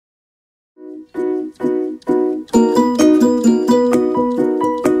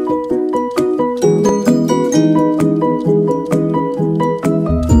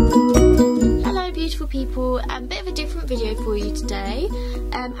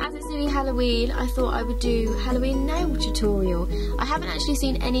as it's nearly Halloween, I thought I would do Halloween nail tutorial. I haven't actually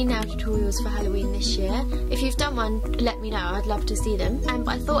seen any nail tutorials for Halloween this year. If you've done one, let me know, I'd love to see them. But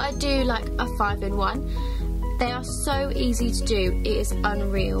I thought I'd do like a 5-in-1. They are so easy to do, it is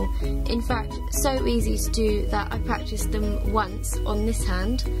unreal. In fact, so easy to do that I practiced them once on this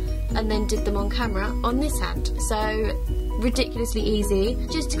hand and then did them on camera on this hand. So ridiculously easy.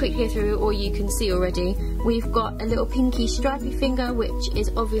 Just to quickly go through all you can see already, we've got a little pinky stripy finger, which is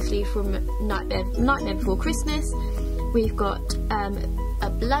obviously from Nightmare Before Christmas. We've got a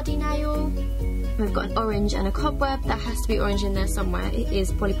bloody nail. We've got an orange and a cobweb. That has to be orange in there somewhere. It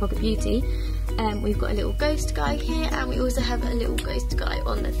is PollyPocketBeauty. We've got a little ghost guy here, and we also have a little ghost guy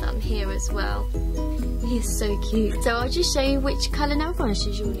on the thumb here as well. He is so cute. So I'll just show you which colour nail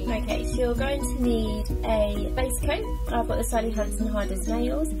varnishes you'll need. Okay, so you're going to need a base coat. I've got the Sally Hansen Hard as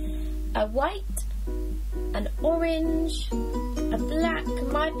Nails, a white, an orange, a black.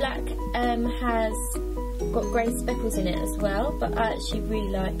 My black has got grey speckles in it as well, but I actually really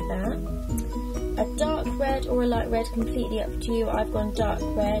like that. A dark red or a light red, completely up to you. I've gone dark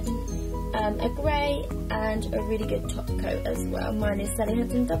red. A grey and a really good top coat as well. Mine is Sally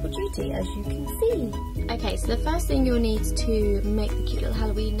Hansen Double Duty, as you can see. Okay, so the first thing you'll need to make the cute little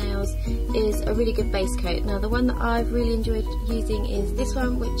Halloween nails is a really good base coat. Now the one that I've really enjoyed using is this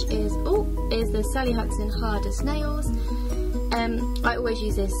one, which is the Sally Hansen Hard as Nails. I always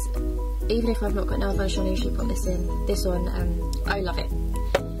use this, even if I've not got nail varnish on, I usually put this in. This one, I love it.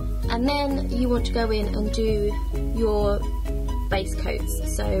 And then you want to go in and do your base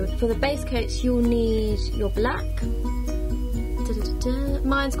coats. So for the base coats you'll need your black.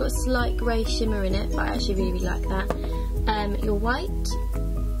 Mine's got a slight grey shimmer in it, but I actually really like that. Your white,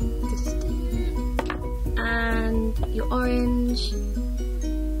 and your orange,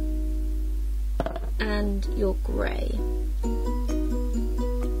 and your grey.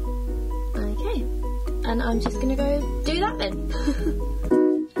 Okay, and I'm just gonna go do that then.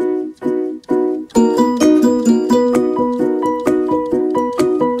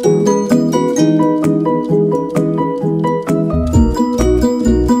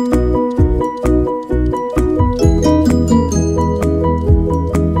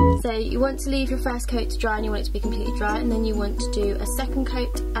 To leave your first coat to dry, and you want it to be completely dry, and then you want to do a second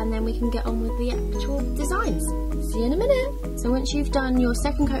coat, and then we can get on with the actual designs. See you in a minute. So once you've done your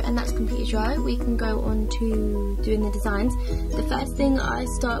second coat and that's completely dry, we can go on to doing the designs. The first thing I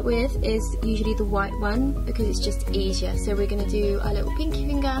start with is usually the white one, because it's just easier. So we're going to do our little pinky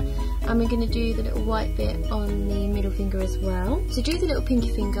finger, and we're going to do the little white bit on the middle finger as well. To do the little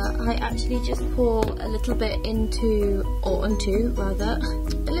pinky finger, I actually just pour a little bit onto a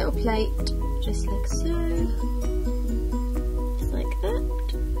little plate, just like so, just like that,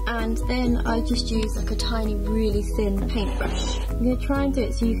 and then I just use like a tiny really thin paintbrush. I'm going to try and do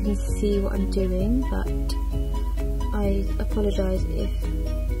it so you can see what I'm doing, but I apologise if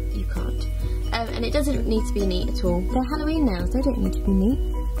you can't. And it doesn't need to be neat at all. They're Halloween nails, they don't need to be neat,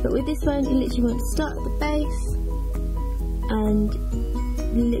 but with this one you literally want to start at the base and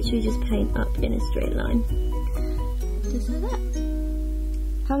literally just paint up in a straight line, just like that.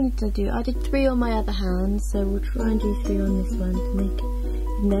 How many did I do? I did 3 on my other hand, so we'll try and do 3 on this one to make it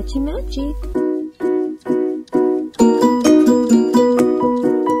matchy-matchy.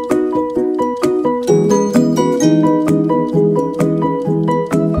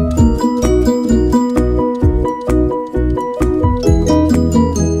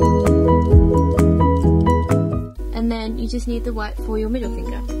 And then you just need the white for your middle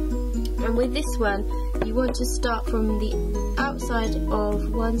finger. And with this one, you want to start from the outside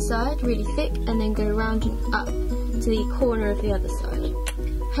of one side, really thick, and then go around and up to the corner of the other side.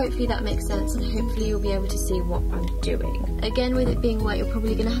 Hopefully that makes sense, and hopefully you'll be able to see what I'm doing. Again, with it being white, you're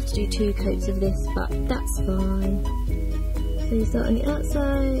probably going to have to do 2 coats of this, but that's fine. So you start on the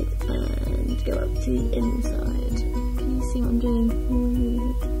outside and go up to the inside. Can you see what I'm doing?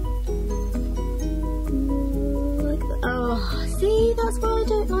 Like that. Oh, see, that's why I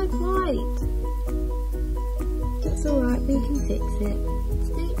don't like white. That's alright, we can fix it.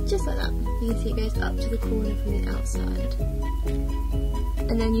 See, just like that. You can see it goes up to the corner from the outside.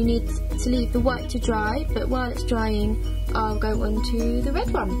 And then you need to leave the white to dry, but while it's drying, I'll go on to the red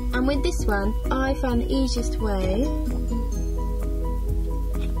one. And with this one, I found the easiest way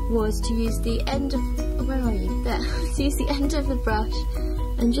was to use the end of, where are you? There. So use the end of the brush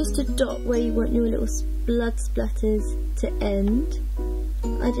and just to dot where you want your little blood splatters to end.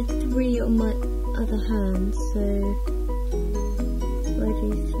 I did 3 on my other hand, so I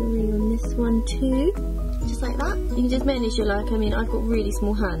do 3 on this one too, just like that. You can just manage your luck. I mean, I've got really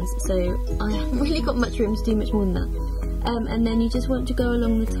small hands, so I haven't really got much room to do much more than that. and then you just want to go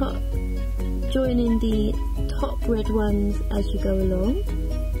along the top, joining the top red ones as you go along.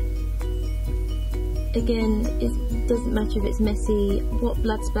 Again, it doesn't matter if it's messy, what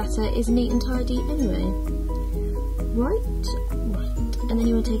blood splatter is neat and tidy anyway. Right, and then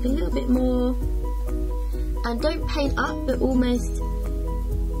you want to take a little bit more, and don't paint up, but almost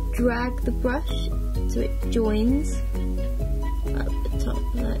drag the brush so it joins up the top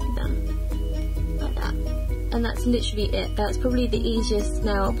like that, and that's literally it. That's probably the easiest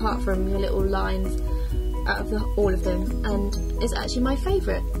now, apart from your little lines, out of all of them, and it's actually my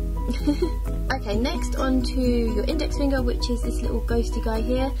favourite. Okay, next on to your index finger, which is this little ghosty guy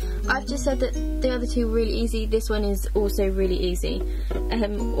here. I've just said that the other two were really easy, this one is also really easy.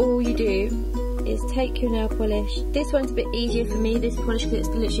 All you do is take your nail polish. This one's a bit easier for me, this polish, because it's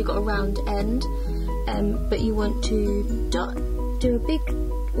literally got a round end, but you want to do a big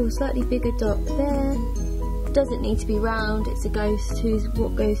or slightly bigger dot there. Doesn't need to be round, it's a ghost, who's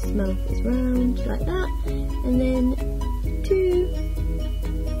what ghost's mouth is round, like that, and then 2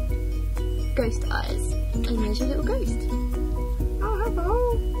 ghost eyes, and there's your little ghost.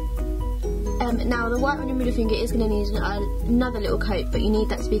 Now the white on your middle finger is going to need another little coat, but you need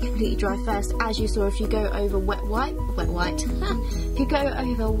that to be completely dry first. As you saw, if you go over wet white, if you go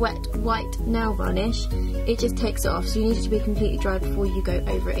over wet white nail varnish, it just takes it off, so you need it to be completely dry before you go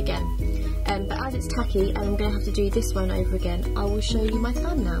over it again. But as it's tacky and I'm going to have to do this one over again, I will show you my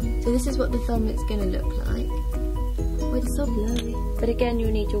thumb now. So this is what the thumb is going to look like. Oh, it's so blurry. But again,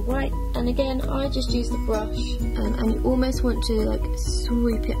 you'll need your white, and again I just use the brush, and you almost want to like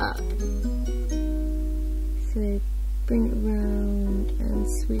swoop it up. So bring it round and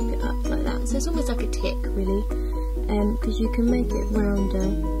swoop it up like that. So it's almost like a tick really, because you can make it rounder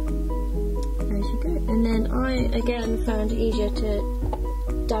as you go. And then I again found it easier to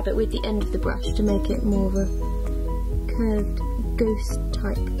dab it with the end of the brush to make it more of a curved ghost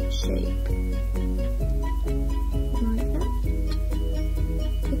type shape. Like that.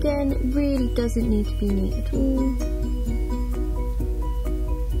 Again, it really doesn't need to be neat at all.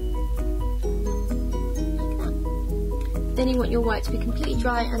 Then you want your white to be completely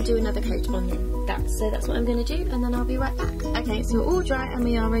dry and do another coat on it. So that's what I'm going to do, and then I'll be right back. Okay, so we're all dry and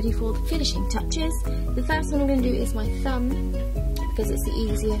we are ready for the finishing touches. The first one I'm going to do is my thumb, because it's the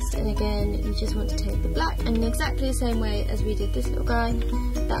easiest, and again you just want to take the black, and in exactly the same way as we did this little guy,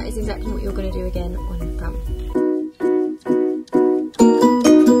 that is exactly what you're going to do again on your thumb.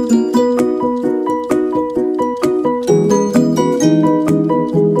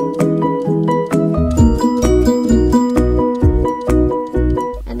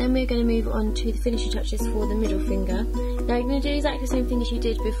 To the finishing touches for the middle finger. Now you're going to do exactly the same thing as you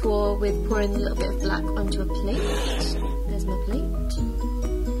did before with pouring a little bit of black onto a plate. There's my plate.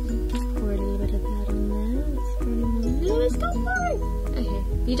 Pour a little bit of that on there. Let's pour in a little bit. Stop pouring!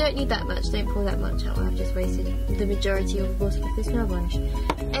 Okay, you don't need that much, don't pour that much out. I've just wasted the majority of the bottle of this nail varnish.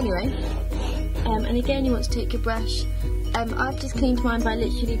 Anyway, and again you want to take your brush. I've just cleaned mine by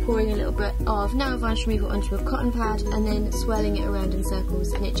literally pouring a little bit of nail varnish remover onto a cotton pad and then swirling it around in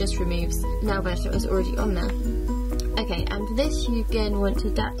circles, and it just removes nail varnish that was already on there. Okay, and for this you again want to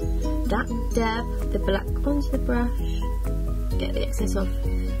dab the black onto the brush, get the excess off,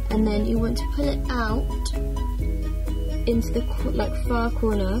 and then you want to pull it out into the far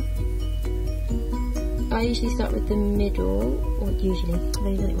corner. I usually start with the middle, or usually, I've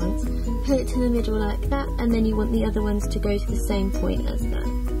only done it once. Pull it to the middle like that, and then you want the other ones to go to the same point as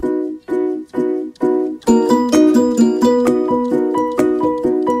that.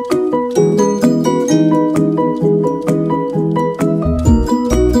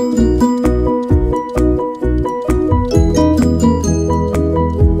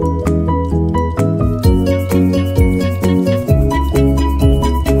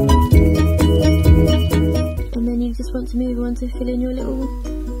 To move on to fill in your little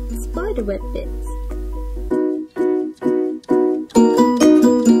spider web bits.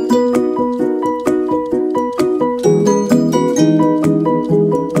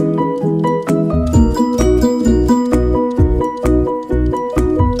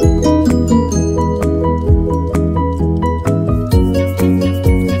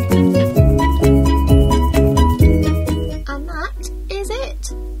 And that is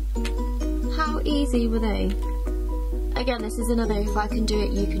it! How easy were they? Again, this is another if I can do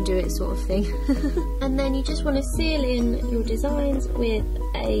it, you can do it sort of thing. And then you just want to seal in your designs with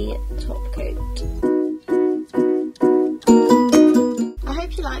a top coat. I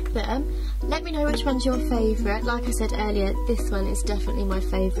hope you liked like them. Let me know which one's your favourite. Like I said earlier, this one is definitely my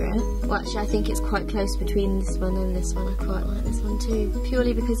favourite. Well, actually, I think it's quite close between this one and this one. I quite like this one too,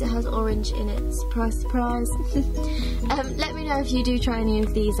 purely because it has orange in it. Surprise, surprise. Let me know if you do try any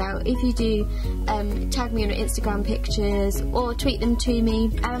of these out. If you do, tag me on Instagram pictures or tweet them to me.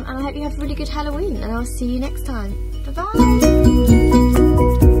 And I hope you have a really good Halloween, and I'll see you next time. Bye-bye.